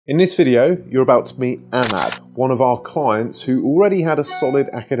In this video, you're about to meet Ahmad, one of our clients who already had a solid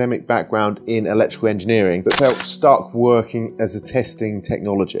academic background in electrical engineering, but felt stuck working as a testing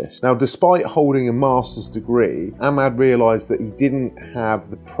technologist. Now, despite holding a master's degree, Ahmad realized that he didn't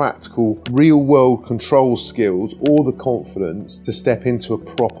have the practical, real-world control skills or the confidence to step into a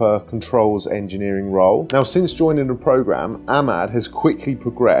proper controls engineering role. Now, since joining the program, Ahmad has quickly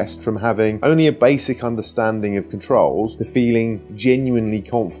progressed from having only a basic understanding of controls to feeling genuinely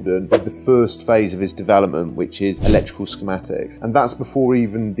confident with the first phase of his development, which is electrical schematics. And that's before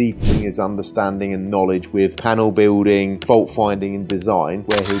even deepening his understanding and knowledge with panel building, fault finding and design,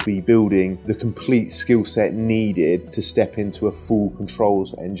 where he'll be building the complete skill set needed to step into a full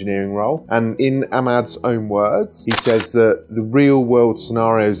controls engineering role. And in Ahmad's own words, he says that the real world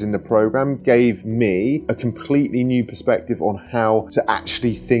scenarios in the program gave me a completely new perspective on how to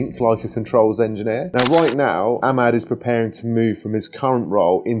actually think like a controls engineer. Now, right now, Ahmad is preparing to move from his current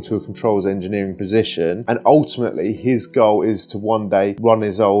role into a controls engineering position, and ultimately his goal is to one day run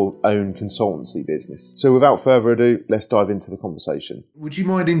his own consultancy business. So without further ado, let's dive into the conversation. Would you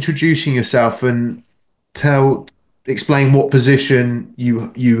mind introducing yourself and explain what position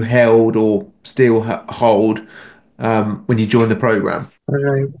you held or still hold when you joined the program? All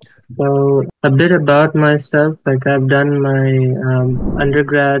right. So a bit about myself, like I've done my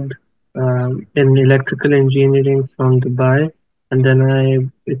undergrad in electrical engineering from Dubai, and then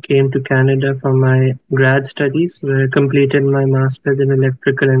I came to Canada for my grad studies, where I completed my master's in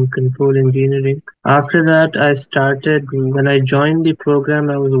electrical and control engineering. After that, when I joined the program,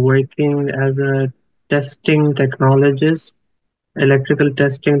 I was working as a testing technologist, electrical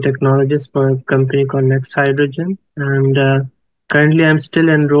testing technologist for a company called Next Hydrogen. And currently, I'm still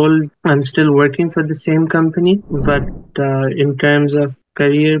enrolled. I'm still working for the same company, but in terms of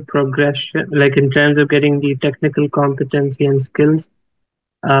career progression, like in terms of getting the technical competency and skills,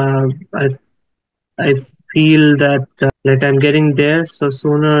 uh, I I feel that like I'm getting there. So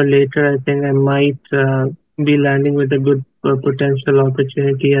sooner or later, I think I might be landing with a good potential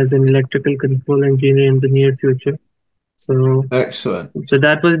opportunity as an electrical control engineer in the near future. So Excellent. so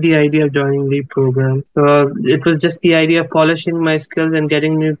that was the idea of joining the program. So it was just the idea of polishing my skills and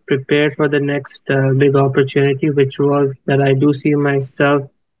getting me prepared for the next big opportunity, which was that I do see myself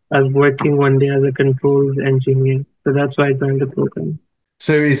as working one day as a controls engineer. So that's why I joined the program.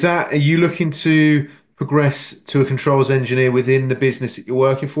 So are you looking to progress to a controls engineer within the business that you're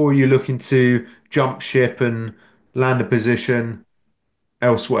working for? Or are you looking to jump ship and land a position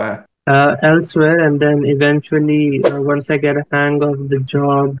elsewhere? Elsewhere, and then eventually, once I get a hang of the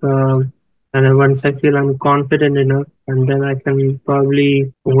job, and then once I feel I'm confident enough, and then I can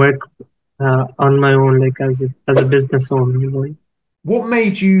probably work on my own, like as a business owner. What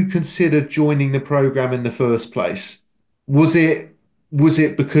made you consider joining the program in the first place? Was it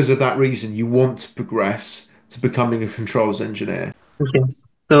because of that reason you want to progress to becoming a controls engineer? Yes.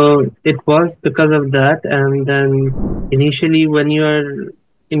 So it was because of that, and then initially, when you're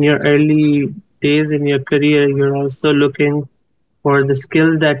in your early days in your career, you're also looking for the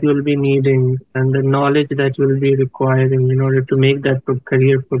skills that you'll be needing and the knowledge that you'll be requiring in order to make that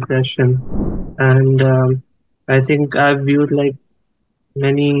career progression. And I think I've viewed like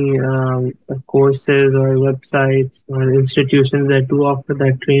many courses or websites or institutions that do offer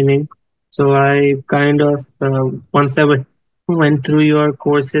that training. So I kind of, once I went through your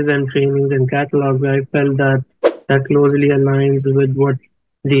courses and trainings and catalogs, I felt that that closely aligns with what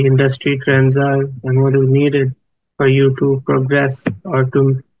the industry trends are and what is needed for you to progress or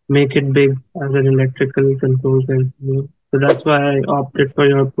to make it big as an electrical controls engineer. So that's why I opted for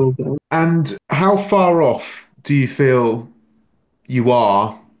your program. And how far off do you feel you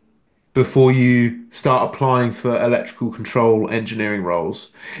are before you start applying for electrical control engineering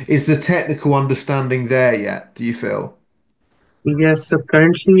roles? Is the technical understanding there yet, do you feel? Yes, so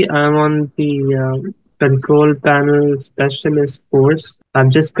currently I'm on the control panel specialist course. I've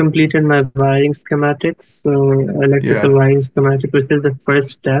just completed my wiring schematics, so electrical Yeah. wiring schematic, which is the first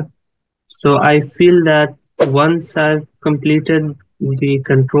step. So I feel that once I've completed the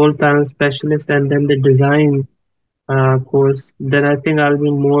control panel specialist and then the design course, then I think I'll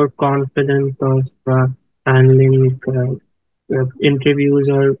be more confident of handling interviews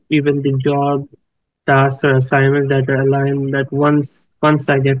or even the job tasks or assignments that are aligned that once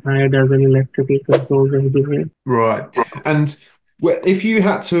I get hired as an electrical controls engineer. Right. And if you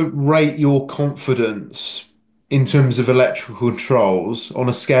had to rate your confidence in terms of electrical controls on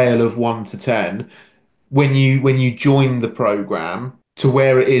a scale of 1 to 10, when you joined the program to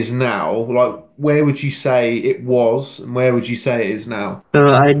where it is now, like where would you say it was and where would you say it is now? So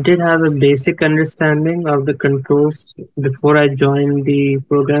I did have a basic understanding of the controls before I joined the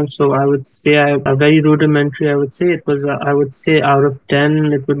program. So I would say a very rudimentary. I would say it was. I would say out of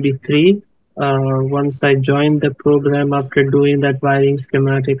 10, it would be 3. Once I joined the program after doing that wiring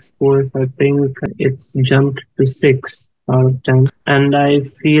schematics course, I think it's jumped to 6 out of 10. And I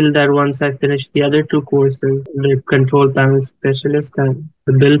feel that once I finish the other 2 courses, the control panel specialist and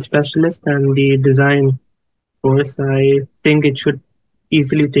the build specialist and the design course, I think it should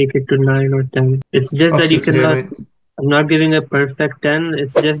easily take it to 9 or 10. It's just That's that you good to hear, cannot, mate. I'm not giving a perfect 10.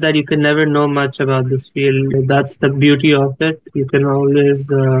 It's just that you can never know much about this field. That's the beauty of it. You can always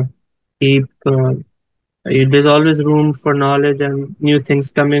keep, there's always room for knowledge and new things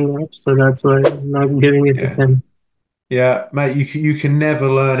coming up. So that's why I'm not giving it a Yeah. 10. Yeah, mate, you can never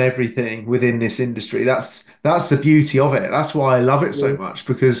learn everything within this industry. That's the beauty of it. That's why I love it so Yeah. much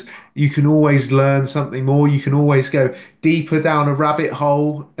because you can always learn something more. You can always go deeper down a rabbit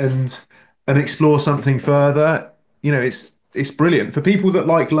hole and explore something further. You know, it's brilliant for people that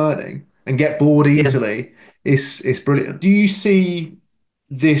like learning and get bored Yes. easily. It's brilliant. Do you see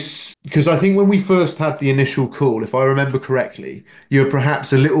this? Because I think when we first had the initial call, if I remember correctly, you were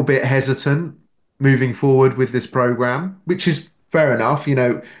perhaps a little bit hesitant moving forward with this program, which is fair enough. You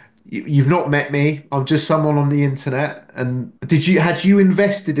know, you've not met me. I'm just someone on the internet. And had you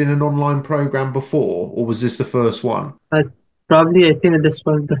invested in an online program before, or was this the first one? I I think this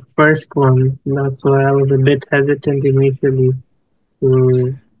was the first one. That's why I was a bit hesitant initially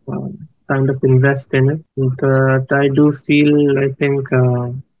to kind of invest in it. But I do feel, I think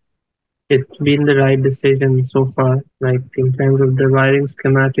it's been the right decision so far. Like in terms of the wiring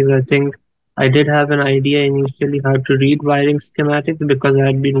schematics, I think I did have an idea initially how to read wiring schematics because I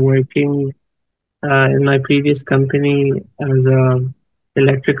had been working in my previous company as a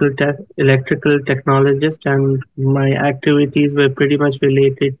electrical technologist, and my activities were pretty much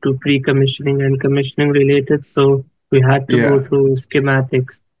related to pre-commissioning and commissioning related. So we had to go Yeah, through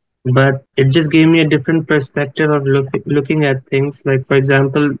schematics, but it just gave me a different perspective of looking at things. Like for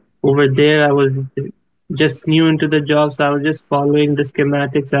example, over there I was just new into the job, so I was just following the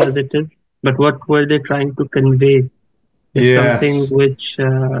schematics as it is. But what were they trying to convey? Is something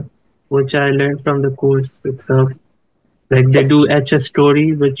yes, which I learned from the course itself. Like they do etch a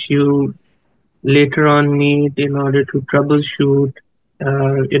story, which you later on need in order to troubleshoot,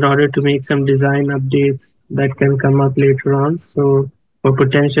 in order to make some design updates that can come up later on. So for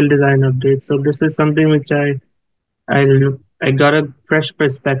potential design updates. So this is something which I I got a fresh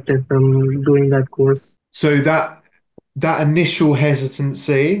perspective from doing that course. so that initial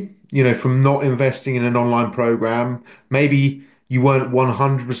hesitancy, you know, from not investing in an online program, maybe you weren't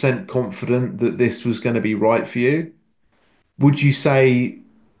 100% confident that this was going to be right for you. Would you say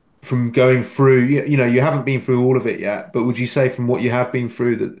from going through, you know, you haven't been through all of it yet, but would you say from what you have been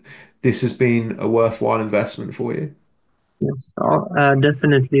through that this has been a worthwhile investment for you? Yes,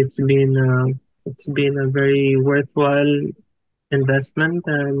 definitely, it's been a very worthwhile investment,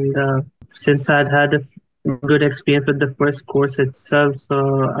 and since I'd had a good experience with the first course itself,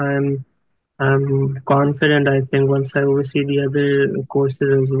 so I'm confident. I think once I oversee the other courses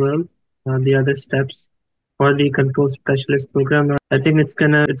as well, the other steps for the control specialist program, I think it's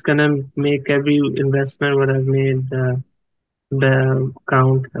gonna make every investment what I've made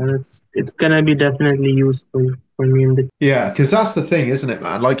count, and it's gonna be definitely useful for me in the. Yeah, because that's the thing, isn't it,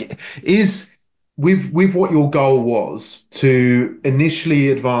 man? Like, is with what your goal was to initially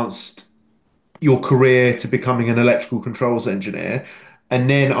advance your career to becoming an electrical controls engineer, and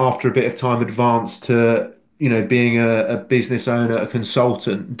then after a bit of time advance to, you know, being a business owner, a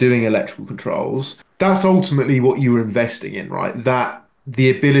consultant doing electrical controls. That's ultimately what you were investing in, right? That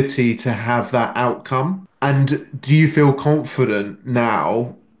the ability to have that outcome. And do you feel confident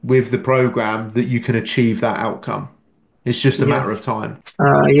now with the program that you can achieve that outcome? It's just a matter of Yes. time.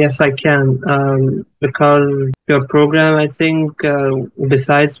 Yes, I can. Because your program, I think,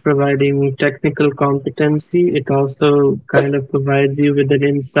 besides providing technical competency, it also kind of provides you with an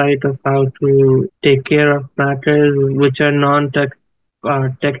insight of how to take care of matters which are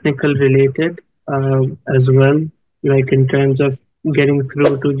technical related, as well. Like in terms of getting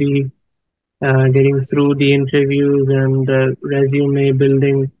through to getting through the interviews and the resume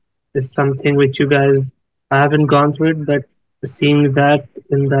building is something which you guys, I haven't gone through it, but seeing that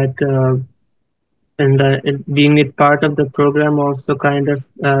being it part of the program also kind of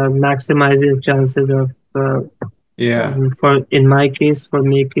maximizes your chances of Yeah. for in my case for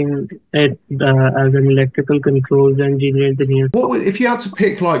making it as an electrical controls engineer. If you had to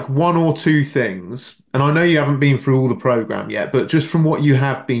pick like one or two things And I know you haven't been through all the program yet, but just from what you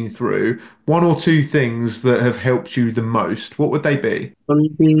have been through, one or two things that have helped you the most, what would they be? On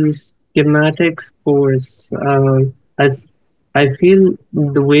the schematics course, I I feel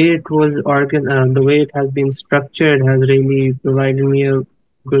the way it was the way it has been structured has really provided me a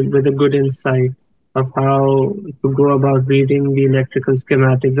good insight of how to go about reading the electrical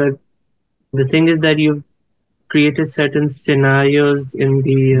schematics. The thing is that you've created certain scenarios in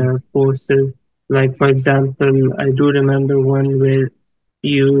the Mm. courses. Like for example, I do remember one where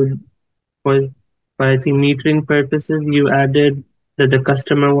you was for I think metering purposes, you added that the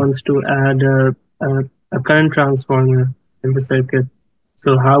customer wants to add a current transformer in the circuit.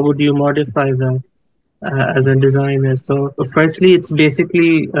 So how would you modify that as a designer? So firstly, it's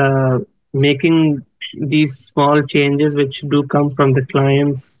basically making these small changes which do come from the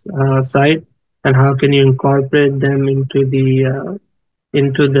client's side, and how can you incorporate them into the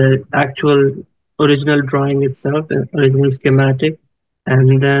actual original drawing itself, original schematic.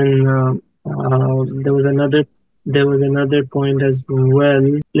 And then there was another point as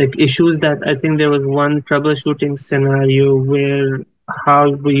well, like issues that I think there was one troubleshooting scenario where how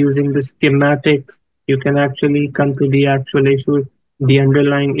we're using the schematics, you can actually come to the actual issue, the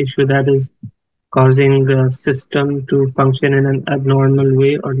underlying issue that is causing the system to function in an abnormal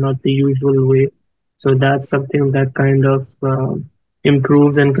way or not the usual way. So that's something that kind of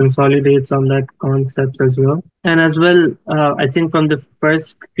improves and consolidates on that concepts as well. And as well, I think from the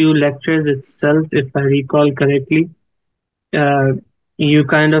first few lectures itself, if I recall correctly, uh, you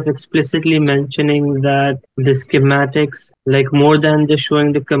kind of explicitly mentioning that the schematics, like more than just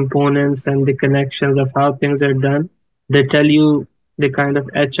showing the components and the connections of how things are done, they tell you, they kind of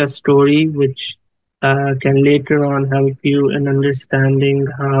etch a story which can later on help you in understanding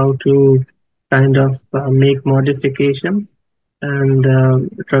how to kind of make modifications and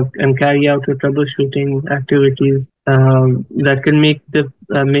and carry out your troubleshooting activities that can make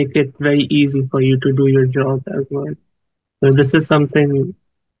it very easy for you to do your job as well. So this is something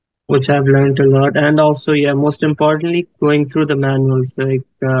which I've learned a lot, and also, yeah, most importantly, going through the manuals like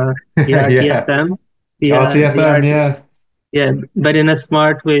the Yeah. RTFM, the RTFM, art, yeah. yeah, but in a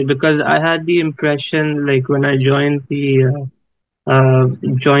smart way, because I had the impression, like when I joined the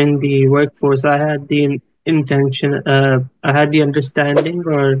workforce, I had the intention, I had the understanding,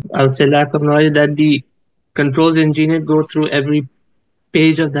 or I would say lack of knowledge, that the controls engineer go through every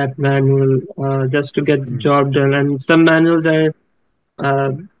page of that manual just to get the Mm. job done, and some manuals are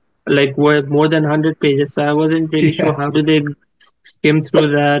uh, like were more than 100 pages. So I wasn't really sure Yeah. how do they skim through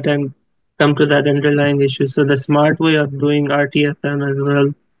that and come to that underlying issue. So the smart way of doing RTFM as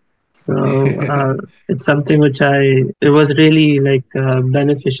well. So it's something which it was really like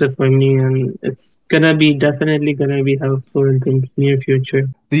beneficial for me, and it's gonna be definitely gonna be helpful in the near future.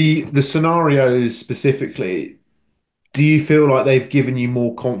 The scenarios specifically, do you feel like they've given you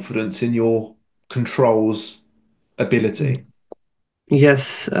more confidence in your controls ability?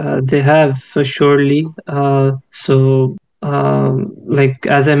 Yes, they have for surely. Like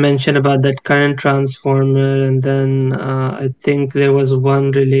as I mentioned about that current transformer, and then I think there was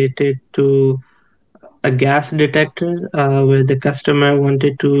one related to a gas detector where where the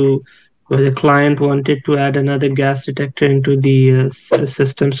client wanted to add another gas detector into the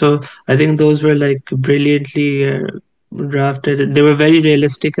system. So I think those were like brilliantly drafted. They were very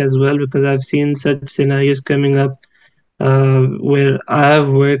realistic as well, because I've seen such scenarios coming up where I have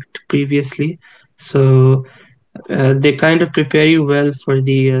worked previously. So they kind of prepare you well for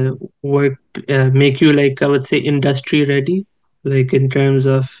the work, make you, like I would say, industry ready, like in terms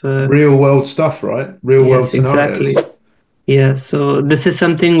of Real world stuff, right? Real world yes, scenarios. exactly. Yeah, so this is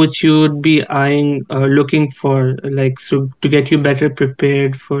something which you would be eyeing or looking for, like so to get you better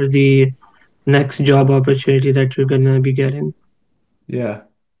prepared for the next job opportunity that you're gonna be getting. Yeah.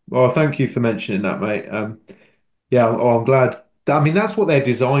 Well, thank you for mentioning that, mate. Yeah, oh, I'm glad. I mean, that's what they're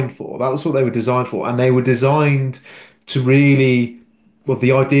designed for. That was what they were designed for. And they were designed to really, well,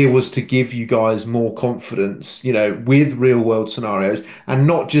 the idea was to give you guys more confidence, with real world scenarios and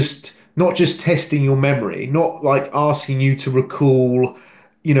not just testing your memory, not like asking you to recall,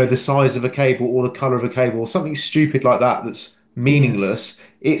 the size of a cable or the color of a cable or something stupid like that that's Yes, meaningless.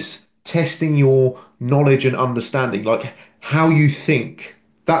 It's testing your knowledge and understanding, like how you think.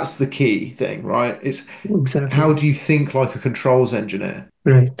 That's the key thing, right? It's how exactly. do you think like a controls engineer?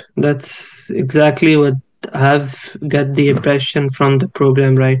 Right. That's exactly what I've got the impression from the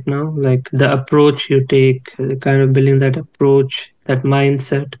program right now. Like the approach you take, the kind of building that approach, that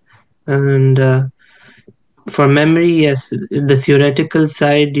mindset. And for memory, yes, the theoretical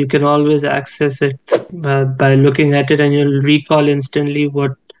side, you can always access it by looking at it, and you'll recall instantly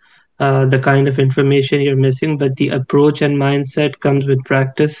what the kind of information you're missing, but the approach and mindset comes with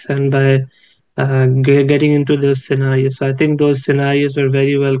practice and by getting into those scenarios. So I think those scenarios were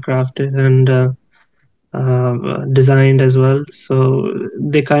very well crafted and designed as well. So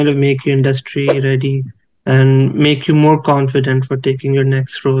they kind of make you industry ready and make you more confident for taking your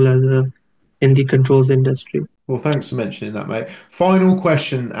next role as a in the controls industry. Well, thanks for mentioning that, mate. Final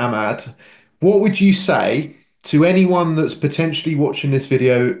question, Ahmad. What would you say to anyone that's potentially watching this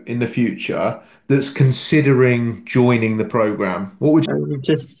video in the future that's considering joining the program? What would I would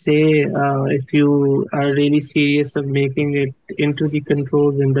just say if you are really serious of making it into the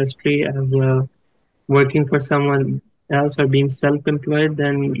controls industry as a working for someone else or being self-employed,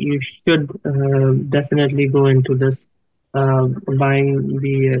 then you should definitely go into this, buying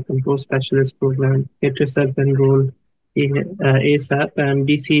the control specialist program. Get yourself enrolled ASAP and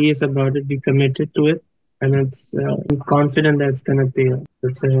be serious about it. Be committed to it, and I'm confident that it's gonna pay off.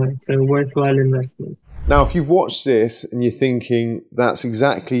 It's a worthwhile investment. Now, if you've watched this and you're thinking that's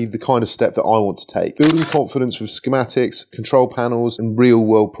exactly the kind of step that I want to take, building confidence with schematics, control panels, and real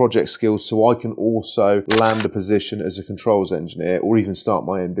world project skills so I can also land a position as a controls engineer or even start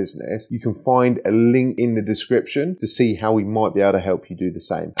my own business, you can find a link in the description to see how we might be able to help you do the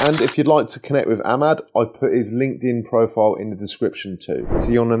same. And if you'd like to connect with Ahmad, I've put his LinkedIn profile in the description too.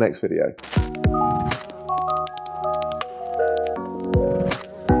 See you on the next video.